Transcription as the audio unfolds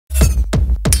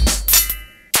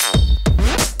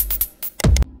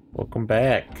Welcome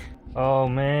back. Oh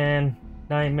man,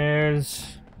 nightmares.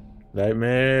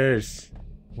 Nightmares.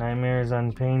 Nightmares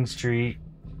on Payne Street.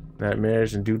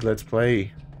 Nightmares and Dude Let's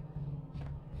Play.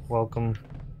 Welcome.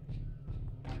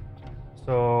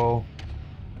 So,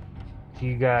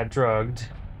 he got drugged.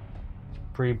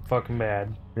 Pretty fucking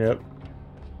bad. Yep.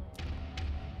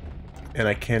 And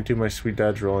I can't do my sweet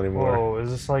dodge roll anymore. Whoa, is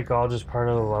this like all just part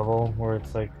of the level where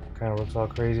it's like kind of looks all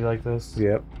crazy like this?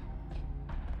 Yep.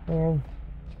 Man.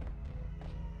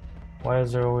 Why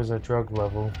is there always a drug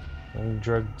level in a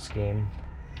drugs game?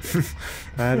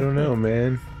 I don't know,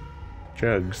 man.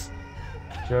 Drugs.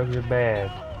 Drugs are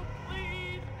bad.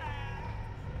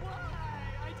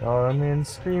 Oh, that man's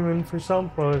screaming for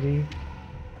somebody.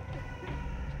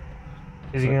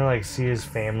 Is he gonna like see his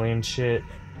family and shit?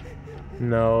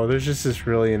 No, there's just this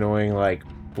really annoying like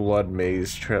blood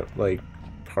maze trip like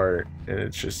part, and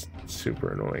it's just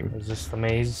super annoying. Is this the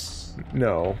maze?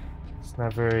 No. It's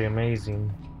not very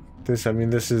amazing.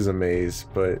 This is a maze,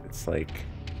 but it's like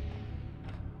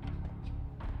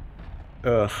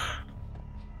ugh.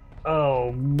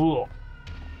 Oh, bleh.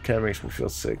 Kinda makes me feel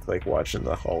sick, like watching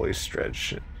the hallway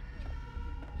stretch.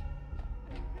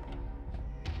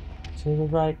 To the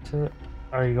right, to...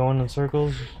 Are you going in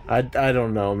circles? I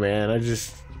don't know, man. I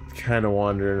just kind of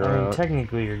wandering I around. mean,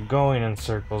 technically you're going in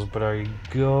circles, but are you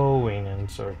going in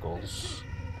circles?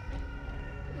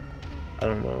 I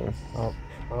don't know.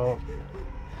 Oh.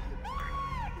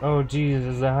 Oh, geez,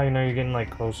 is that how you know you're getting, like,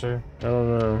 closer? I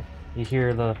don't know. You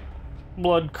hear the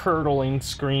blood-curdling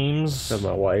screams Is that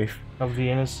my wife? of the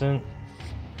innocent.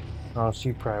 Oh,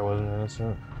 she probably wasn't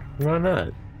innocent. Why not?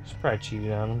 She probably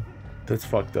cheated on him. That's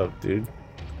fucked up, dude.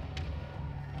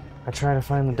 I try to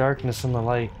find the darkness in the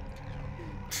light.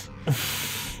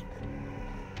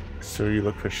 So you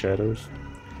look for shadows?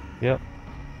 Yep.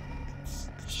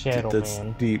 Shadow That's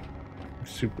Man. deep.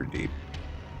 Super deep.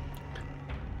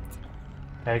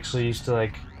 I actually used to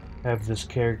like have this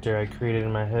character I created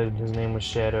in my head. His name was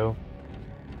Shadow,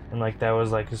 and like that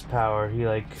was like his power. He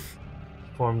like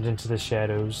formed into the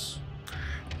shadows.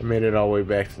 I made it all the way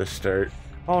back to the start.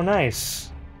 Oh, nice.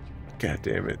 God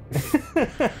damn it.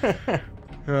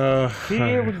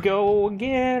 Here we go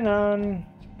again on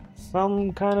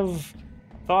some kind of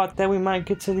thought that we might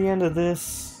get to the end of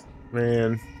this.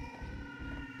 Man.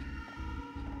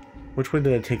 Which way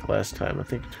did I take last time? I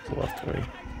think I took the left way.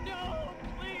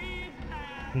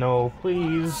 No,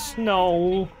 please,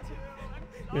 no.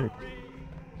 Yeah.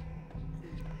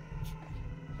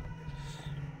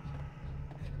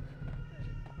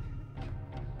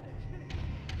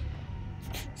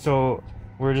 So,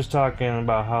 we're just talking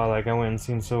about how, like, I went and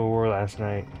seen Civil War last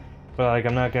night. But, like,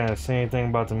 I'm not gonna say anything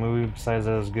about the movie besides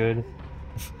that it was good.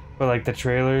 But, like, the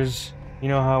trailers, you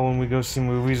know how when we go see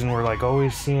movies and we're, like,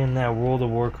 always seeing that World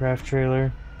of Warcraft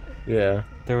trailer? Yeah.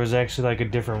 There was actually, like, a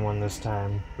different one this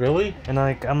time. Really? And,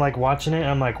 like, I'm, like, watching it and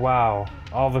I'm like, wow.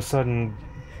 All of a sudden,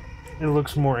 it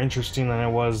looks more interesting than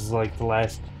it was, like, the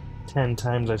last 10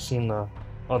 times I've seen the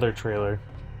other trailer.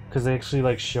 Because they actually,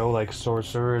 like, show, like,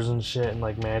 sorcerers and shit and,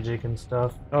 like, magic and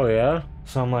stuff. Oh, yeah?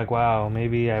 So I'm like, wow,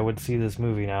 maybe I would see this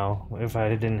movie now if I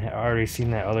didn't already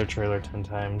seen that other trailer 10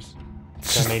 times.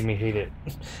 That made me hate it.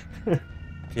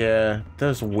 Yeah, that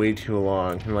was way too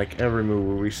long. And, like, every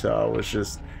movie we saw was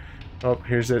just, oh,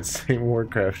 here's that same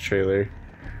Warcraft trailer.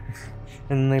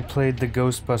 And then they played the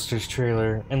Ghostbusters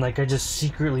trailer, and, like, I just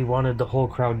secretly wanted the whole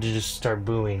crowd to just start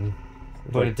booing.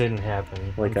 But Like- it didn't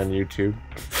happen. Like on YouTube.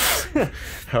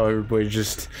 How everybody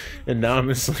just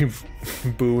anonymously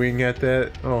booing at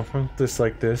that. Oh, this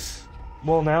like this.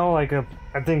 Well, now, like,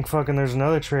 I think fucking there's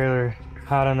another trailer.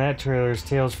 Hot on that trailer is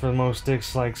Tales for the Most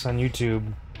Dislikes on YouTube.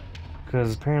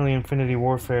 Because apparently Infinity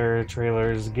Warfare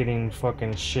trailer is getting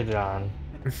fucking shitted on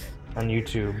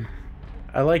YouTube.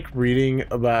 I like reading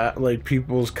about, like,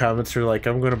 people's comments are like,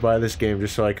 I'm gonna buy this game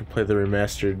just so I can play the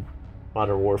remastered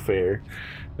Modern Warfare.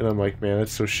 And I'm like, man,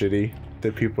 that's so shitty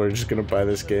that people are just gonna buy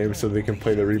this game so they can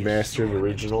play the remastered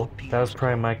original. That was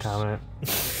probably my comment.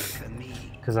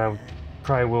 Because I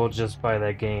probably will just buy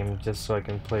that game just so I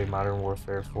can play Modern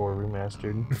Warfare 4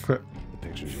 Remastered. The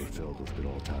pictures were filled with good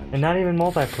old times. And not even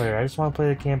multiplayer, I just want to play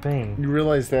the campaign. You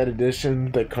realize that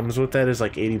edition that comes with that is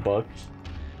like $80?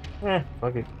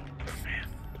 Fuck it.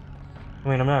 I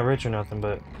mean, I'm not rich or nothing,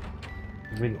 but...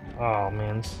 Oh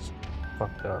man, this is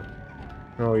fucked up.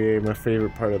 Oh yeah, my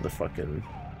favorite part of the fucking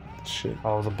shit.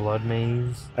 All the blood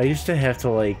maze. I used to have to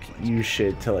like use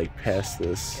shit to like pass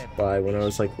this by when I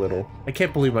was like little. I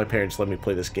can't believe my parents let me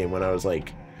play this game when I was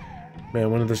like,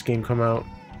 man, when did this game come out?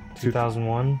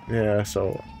 2001? Yeah,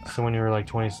 so So when you were like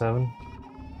 27?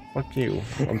 fuck you.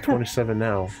 I'm 27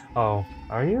 now. Oh,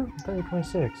 are you? I thought you were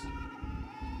 26.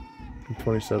 I'm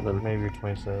 27. Maybe you're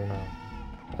 27 now.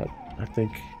 I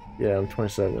think, yeah, I'm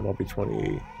 27. I'll be 28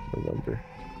 in November.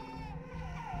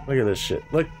 Look at this shit.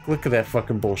 Look at that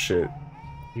fucking bullshit.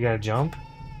 You gotta jump?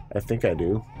 I think I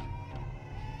do.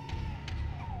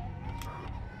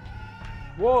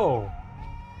 Whoa!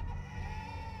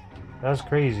 That's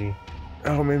crazy.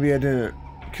 Oh, maybe I didn't,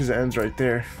 because it ends right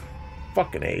there.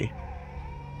 Fucking A.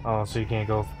 Oh, so you can't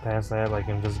go past that, like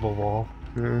invisible wall?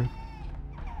 Hmm.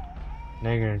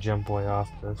 Now you're gonna jump way off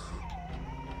this.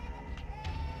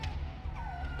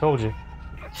 Told you.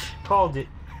 Called it.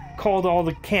 Called all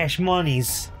the cash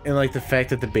monies. And like the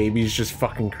fact that the baby's just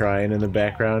fucking crying in the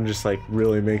background just like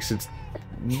really makes it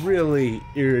really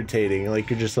irritating.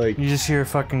 Like you're just like... You just hear a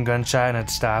fucking gunshot and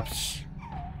it stops.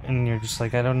 And you're just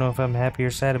like, I don't know if I'm happy or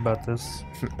sad about this.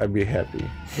 I'd be happy.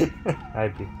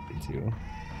 I'd be happy too.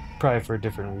 Probably for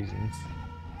different reasons.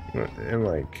 And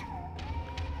like...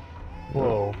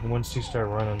 Whoa, once you start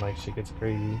running, like, shit gets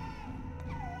crazy.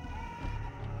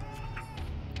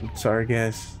 Sorry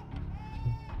guys.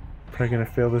 Probably gonna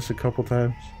fail this a couple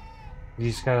times. You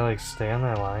just gotta, like, stay on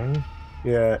that line?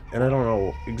 Yeah, and I don't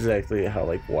know exactly how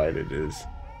like wide it is.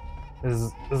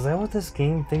 Is that what this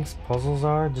game thinks puzzles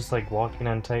are? Just like walking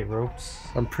on tight ropes?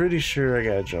 I'm pretty sure I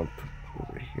gotta jump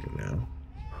over here now.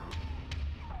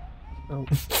 Oh.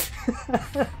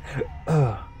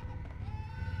 Ugh.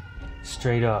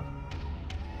 Straight up.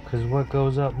 Cause what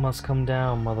goes up must come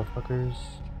down, motherfuckers.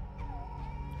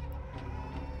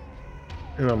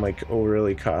 And I'm like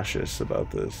overly cautious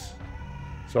about this.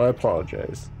 So I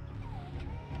apologize.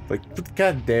 Like, but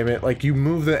god damn it, like you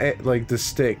move the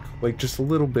stick like just a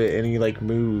little bit and he like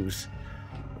moves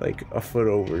like a foot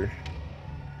over.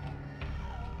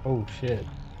 Oh shit.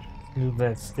 Move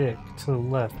that stick to the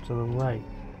left, to the right.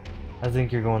 I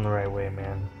think you're going the right way,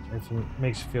 man. If it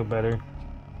makes you feel better. You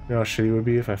know how shitty it would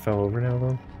be if I fell over now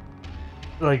though?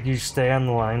 Like you stay on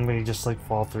the line but you just like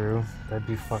fall through. That'd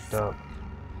be fucked up.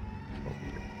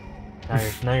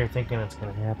 Now you're thinking it's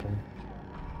gonna happen.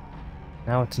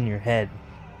 Now it's in your head.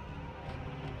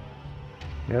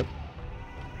 Yep.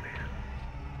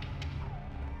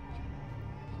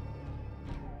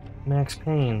 Max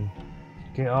Payne,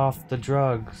 get off the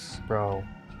drugs, bro.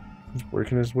 He's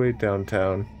working his way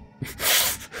downtown.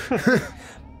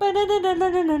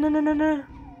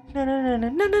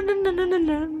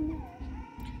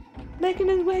 Making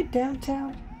his way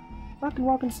downtown. Fucking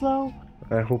walking slow.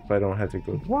 I hope I don't have to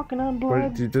go. Walking on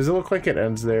blood. Does it look like it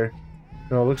ends there?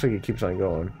 No, it looks like it keeps on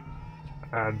going.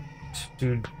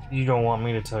 Dude, you don't want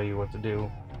me to tell you what to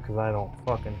do, because I don't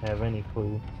fucking have any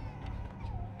clue.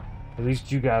 At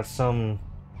least you got something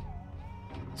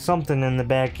in the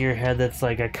back of your head that's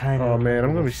like a kind of... Oh man,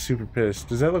 I'm gonna be super pissed.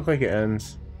 Does that look like it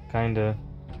ends? Kinda.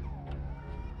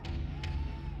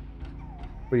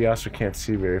 But you also can't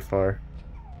see very far.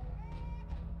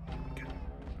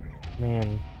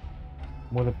 Man,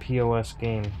 what a POS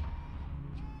game.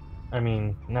 I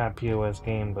mean, not POS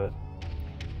game, but...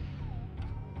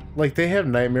 Like, they have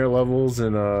nightmare levels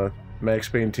in Max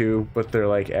Payne 2, but they're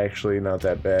like actually not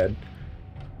that bad.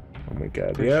 Oh my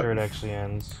god, Pretty yep. sure it actually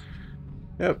ends.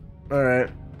 Yep, alright.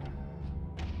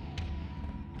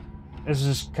 It's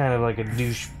just kind of like a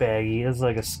douchebaggy. It's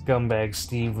like a scumbag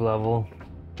Steve level.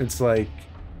 It's like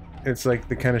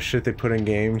the kind of shit they put in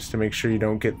games to make sure you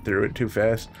don't get through it too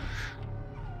fast.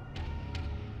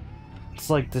 It's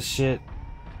like the shit.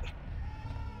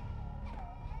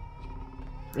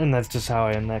 And that's just how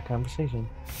I end that conversation.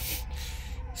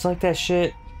 It's like that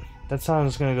shit. That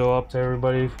sound's gonna go up to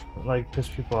everybody, like piss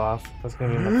people off. That's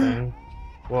gonna be my thing.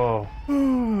 Whoa. Oh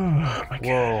my god.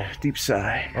 Whoa. Deep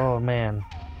sigh. Oh man.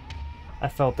 I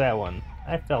felt that one.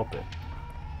 I felt it.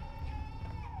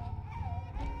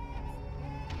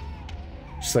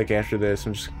 Just like after this,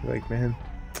 I'm just like, man,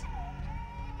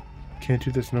 can't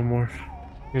do this no more.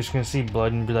 You're just gonna see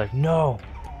blood and be like, no!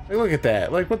 Like, look at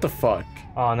that. Like, what the fuck?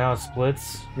 Oh, now it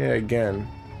splits? Yeah, again.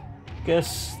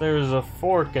 Guess there's a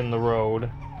fork in the road.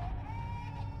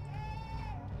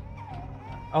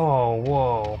 Oh,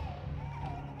 whoa.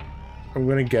 I'm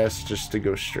gonna guess just to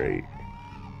go straight.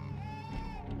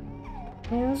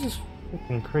 Man, this is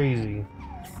freaking crazy.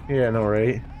 Yeah, I know,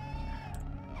 right?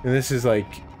 And this is like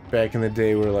back in the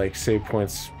day where like save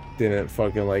points didn't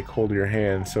fucking like hold your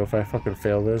hand, so if I fucking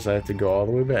fail this, I have to go all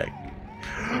the way back.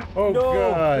 Oh No!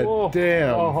 god Whoa.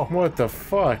 damn. Oh. What the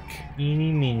fuck?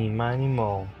 Eeny, meeny, miny,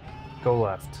 mo. Go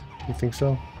left. You think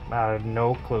so? I have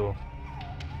no clue.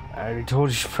 I already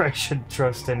told you probably shouldn't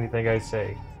trust anything I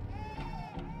say.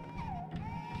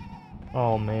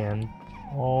 Oh man.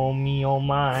 Oh me, oh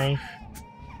my.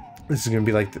 This is gonna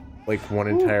be like like one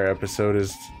entire episode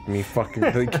is me fucking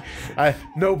like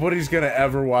nobody's gonna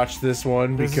ever watch this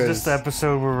one because this is just the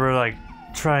episode where we're like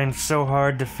trying so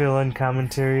hard to fill in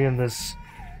commentary and this.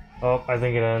 Oh, I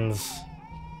think it ends.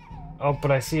 Oh,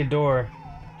 but I see a door.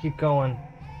 Keep going.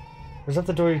 Was that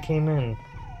the door you came in?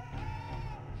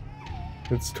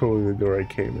 it's totally the door I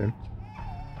came in.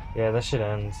 Yeah, that shit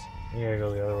ends. You gotta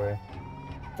go the other way.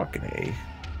 Fucking A.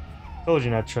 Told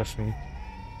you not to trust me.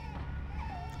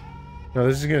 No,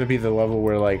 this is gonna be the level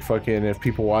where like fucking if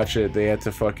people watch it, they have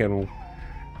to fucking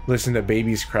listen to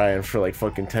babies crying for like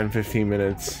fucking 10-15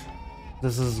 minutes.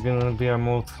 This is gonna be our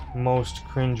most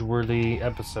cringe-worthy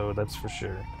episode, that's for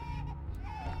sure.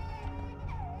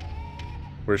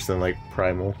 Worse than like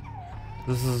Primal.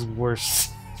 This is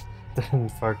worse than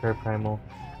Far Cry Primal.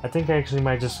 I think I actually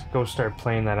might just go start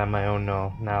playing that on my own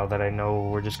now that I know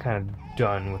we're just kind of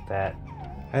done with that.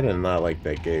 I did not like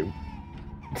that game.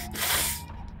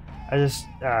 I don't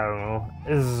know.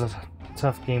 This is a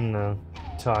tough game to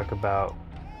talk about.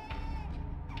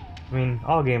 I mean,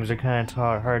 all games are kind of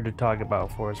hard to talk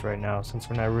about for us right now, since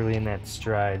we're not really in that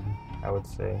stride, I would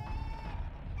say.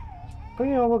 But,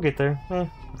 you know, we'll get there.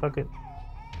 Fuck it.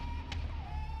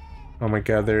 Oh my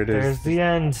god, there it is. There's the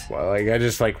end. Well, like, I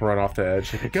just, like, run off the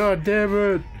edge. Like, god damn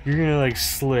it! You're gonna, like,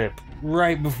 slip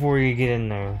right before you get in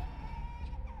there.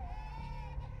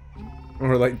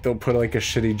 Or, like, they'll put, like, a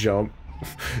shitty jump.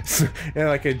 And,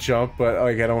 like, I jump, but,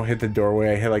 like, I don't hit the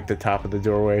doorway. I hit, like, the top of the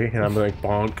doorway, and I'm, like,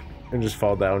 bonk, and just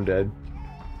fall down dead.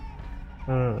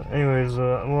 Anyways,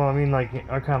 well, I mean, like,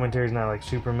 our commentary's not, like,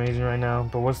 super amazing right now,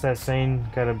 but what's that saying?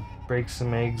 Gotta break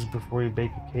some eggs before you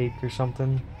bake a cake or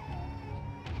something?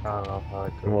 I don't know how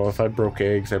it goes. Well, if I broke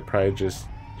eggs, I'd probably just...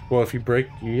 Well, if you break...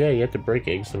 Yeah, you have to break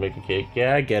eggs to make a cake.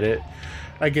 Yeah, I get it.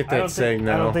 I get that saying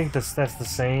now. I don't think that's the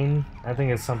saying. I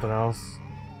think it's something else.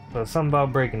 But something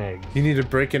about breaking eggs. You need to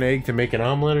break an egg to make an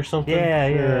omelet or something? Yeah,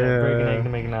 break an egg to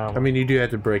make an omelet. I mean, you do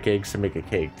have to break eggs to make a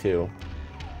cake, too.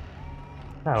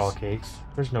 Not all cakes.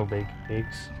 There's no baked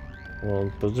cakes.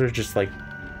 Well, those are just, like,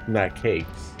 not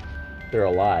cakes. They're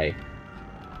a lie.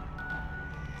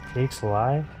 Cakes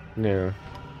lie? Yeah.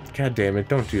 God damn it,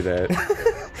 don't do that.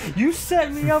 You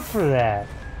set me up for that!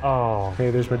 Oh. Hey,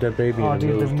 there's my dead baby. Oh, And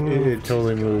dude, it moved. It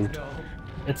totally moved.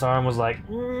 Its arm was like...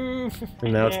 And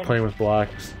now it's playing with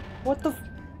blocks. What the...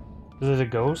 Is it a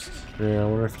ghost? Yeah, I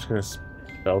wonder if it's gonna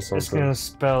spell something. It's gonna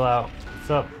spell out...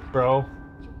 What's up, bro?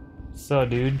 What's up,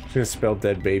 dude? It's gonna spell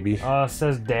dead baby. It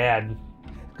says dad.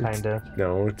 Kinda.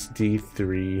 No, it's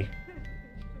D3.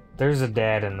 There's a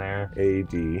dad in there.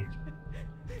 AD.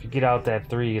 If you get out that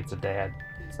 3, it's a dad.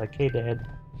 It's like, hey, dad.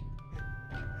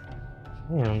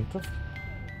 Man, what the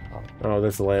Oh,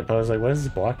 that's the lamp. I was like, why is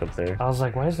this block up there? I was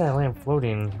like, why is that lamp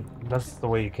floating? That's the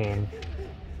way you came.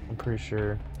 I'm pretty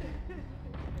sure.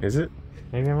 Is it?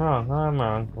 Maybe I'm wrong. No, I'm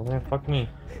wrong. Well, then fuck me.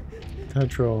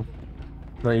 Dodge roll.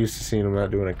 I'm not used to seeing him not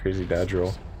doing a crazy dodge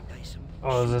roll.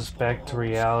 Oh, is this back to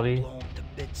reality?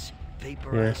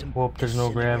 Yeah. Whoop, there's no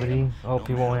gravity. Hope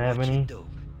he won't have any.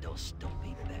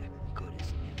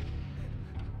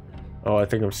 Oh, I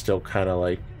think I'm still kind of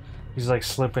like... He's like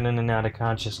slipping in and out of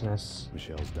consciousness.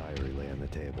 Michelle's diary lay on the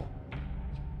table.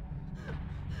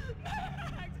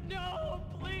 No,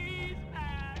 please,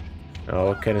 Max.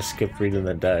 Oh, I kind of skipped reading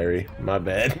the diary. My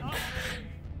bad.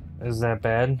 Is that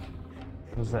bad?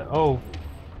 Is that... Oh!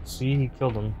 See, he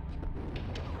killed him.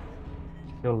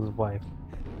 Killed his wife.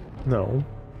 No.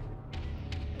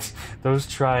 Those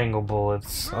triangle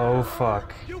bullets. Oh,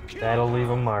 fuck. That'll leave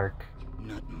a mark.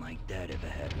 Nothing like that ever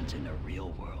happens in the real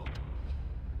world.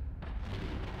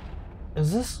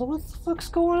 Is this... What the fuck's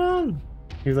going on?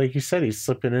 He's like you said, he's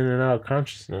slipping in and out of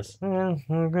consciousness. Yeah,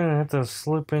 we're gonna have to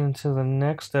slip into the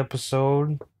next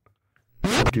episode.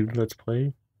 Dude, let's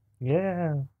play.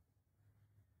 Yeah.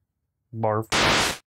 Barf.